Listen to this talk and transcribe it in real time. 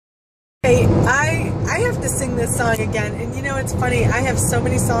to sing this song again. And you know, it's funny, I have so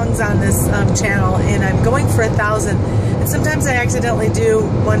many songs on this channel, and I'm going for 1,000. And sometimes I accidentally do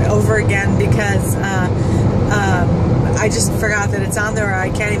one over again because I just forgot that it's on there, or I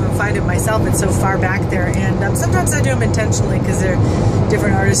can't even find it myself. It's so far back there. And sometimes I do them intentionally because they're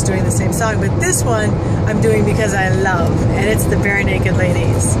different artists doing the same song. But this one I'm doing because I love, and it's the Barenaked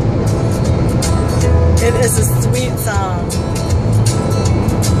Ladies. It is a sweet song.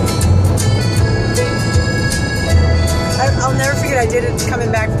 I'll never forget, I did it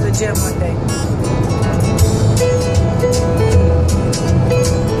coming back from the gym one day.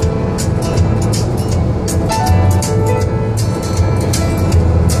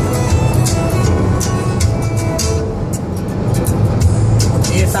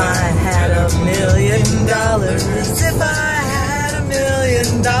 If I had $1 million, if I had $1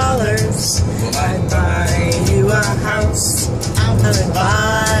 million, I'd buy you a house. I'd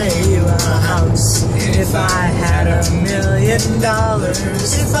buy you a house. If I had $1 million,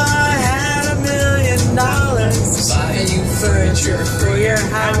 if I had $1 million, buy you furniture for your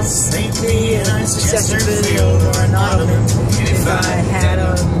house, make me a nice Chesterfield or an ottoman. If I had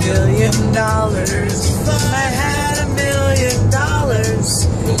 $1 million, if I had $1 million,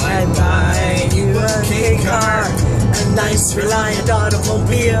 I'd buy you a K car, a nice Reliant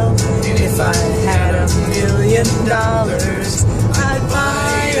automobile. If I had $1 million, I'd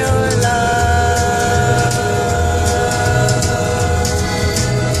buy your love.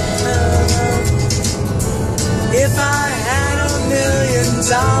 If I had $1 million,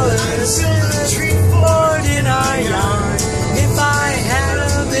 a tree fort in our yard. If I had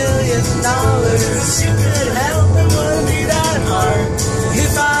 $1 million, you could help, it wouldn't be that hard.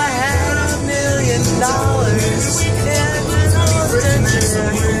 If I had $1 million,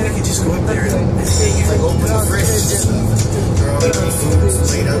 we could just go up there and like open the fridge.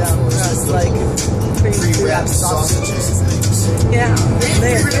 Like pre-wrapped sausages. Yeah,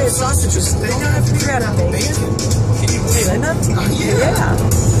 they're sausages. They don't have to be wrapped in bacon. Can you believe it? Yeah.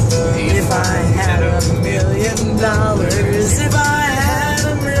 If I had $1 million, if I had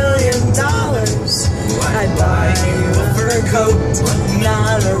 $1 million, I'd buy you a fur coat,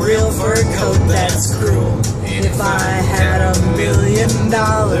 not a real fur coat that's cruel. If I had $1 million,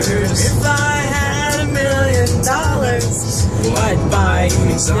 if I had $1 million, I'd buy you an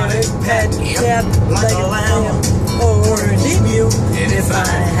exotic pet, yep, like a lamb or an emu. If I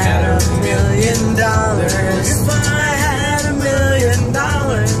had $1 million, if I had $1 million,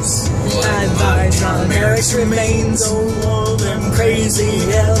 I'd buy John Eric's remains, all them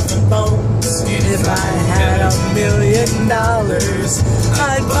crazy elephant bones. If I had $1 million,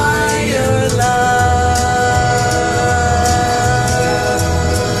 I'd buy your love.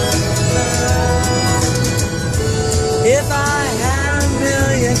 If I had $1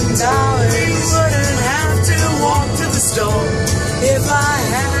 million, you wouldn't have to walk to the store. If I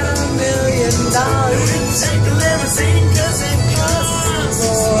had $1 million, you'd take a limousine 'cause it costs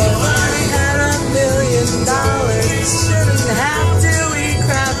more. If I had $1 million, you shouldn't have to eat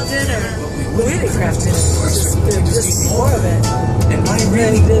Kraft dinner. We did Kraft dinner, just more of it. And my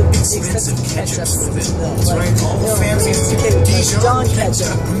really expensive ketchup with it. That's right, all the fancy Dijon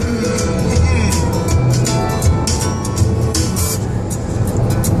ketchup.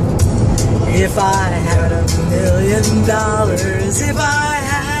 If I had $1 million, if I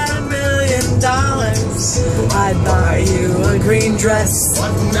had $1 million, I'd buy you a green dress,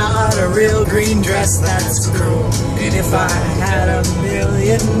 not a real green dress that's cruel. And if I had $1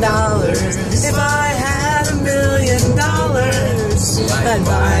 million, if I had $1 million, I'd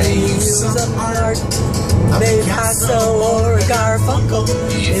buy you some art, maybe Picasso or a Garfunkel.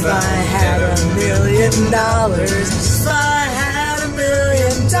 If I had $1 million, if I had $1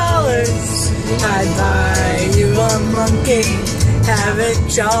 million, I'd buy you a monkey.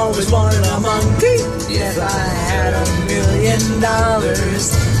 Haven't you always wanted a monkey? If I had $1 million,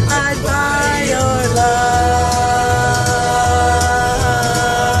 I'd buy your love.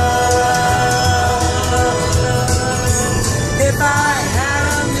 If I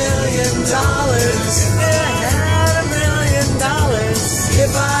had $1 million, if I had $1 million,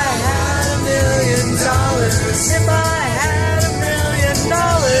 if I had $1 million, if I had $1 million,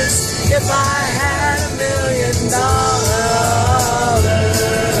 if I